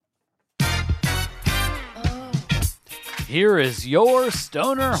Here is your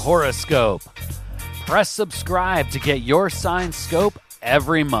Stoner Horoscope. Press subscribe to get your signed scope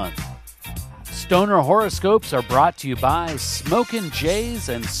every month. Stoner Horoscopes are brought to you by Smokin' Jays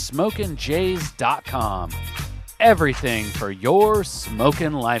and SmokinJays.com. Everything for your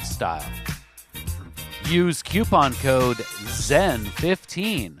smokin' lifestyle. Use coupon code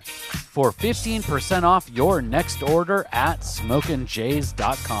ZEN15 for 15% off your next order at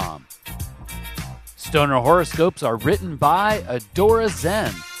SmokinJays.com. Stoner Horoscopes are written by Adora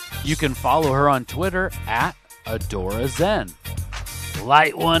Zen. You can follow her on Twitter at Adora Zen.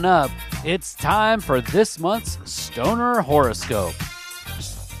 Light one up. It's time for this month's Stoner Horoscope.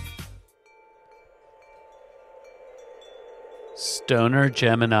 Stoner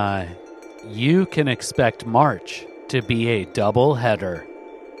Gemini, you can expect March to be a double header.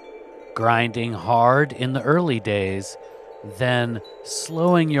 Grinding hard in the early days, then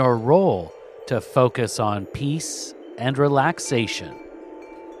slowing your roll to focus on peace and relaxation.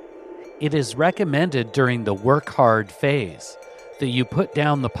 It is recommended during the work hard phase that you put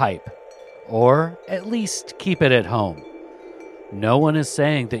down the pipe, or at least keep it at home. No one is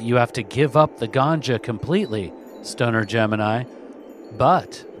saying that you have to give up the ganja completely, Stoner Gemini,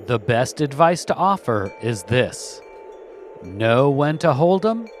 but the best advice to offer is this: know when to hold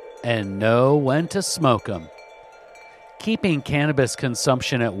 'em and know when to smoke 'em. Keeping cannabis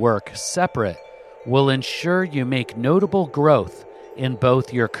consumption at work separate will ensure you make notable growth in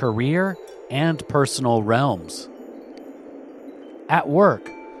both your career and personal realms. At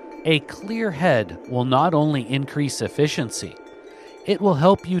work, a clear head will not only increase efficiency, it will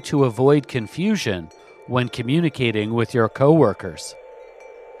help you to avoid confusion when communicating with your coworkers.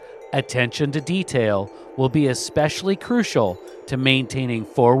 Attention to detail will be especially crucial to maintaining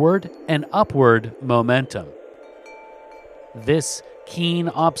forward and upward momentum. This keen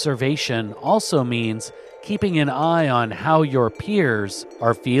observation also means keeping an eye on how your peers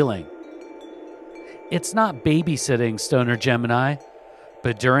are feeling. It's not babysitting, Stoner Gemini,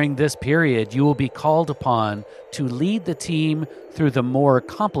 but during this period you will be called upon to lead the team through the more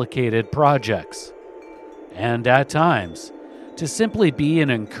complicated projects, and at times, to simply be an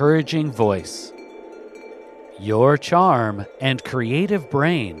encouraging voice. Your charm and creative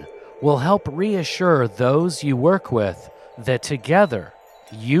brain will help reassure those you work with that together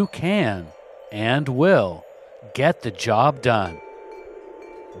you can and will get the job done.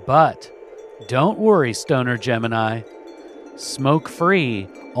 But don't worry, Stoner Gemini. Smoke free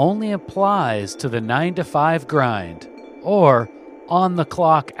only applies to the 9-to-5 grind or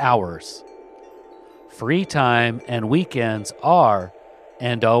on-the-clock hours. Free time and weekends are,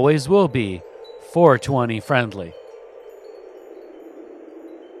 and always will be, 420 friendly.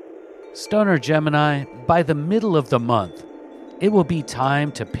 Stoner Gemini, by the middle of the month, it will be time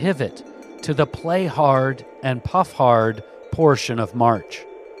to pivot to the play hard and puff hard portion of March.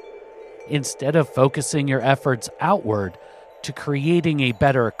 Instead of focusing your efforts outward to creating a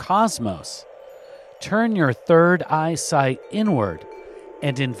better cosmos, turn your third eye sight inward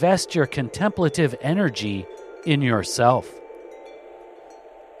and invest your contemplative energy in yourself.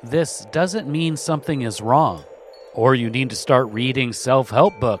 This doesn't mean something is wrong, or you need to start reading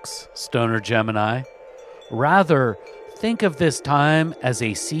self-help books, Stoner Gemini. Rather, think of this time as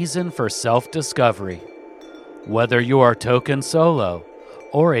a season for self-discovery. Whether you are token solo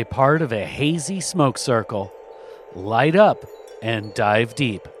or a part of a hazy smoke circle, light up and dive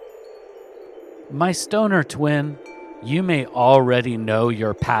deep. My stoner twin, you may already know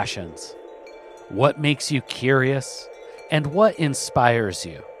your passions, what makes you curious, and what inspires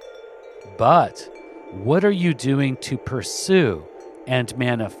you. But what are you doing to pursue and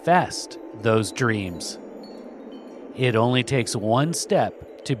manifest those dreams? It only takes one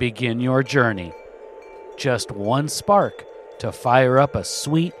step to begin your journey. Just one spark to fire up a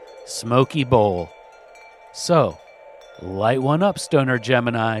sweet, smoky bowl. So, light one up, Stoner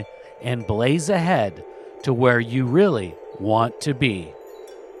Gemini, and blaze ahead to where you really want to be.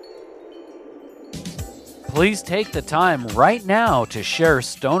 Please take the time right now to share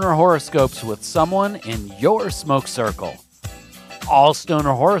Stoner Horoscopes with someone in your smoke circle. All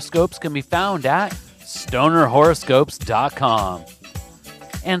Stoner Horoscopes can be found at StonerHoroscopes.com.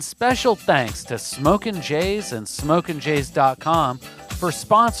 And special thanks to Smokin' Jays and SmokinJays.com for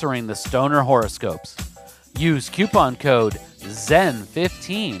sponsoring the Stoner Horoscopes. Use coupon code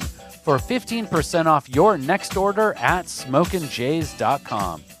ZEN15 for 15% off your next order at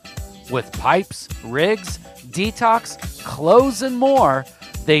SmokinJays.com. With pipes, rigs, detox, clothes, and more,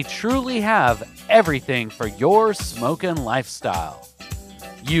 they truly have everything for your smokin' lifestyle.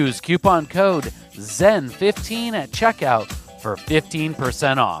 Use coupon code ZEN15 at checkout for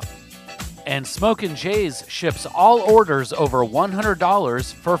 15% off. And Smokin' Jay's ships all orders over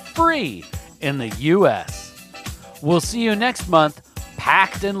 $100 for free in the U.S. We'll see you next month,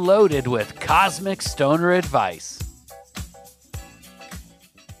 packed and loaded with cosmic stoner advice.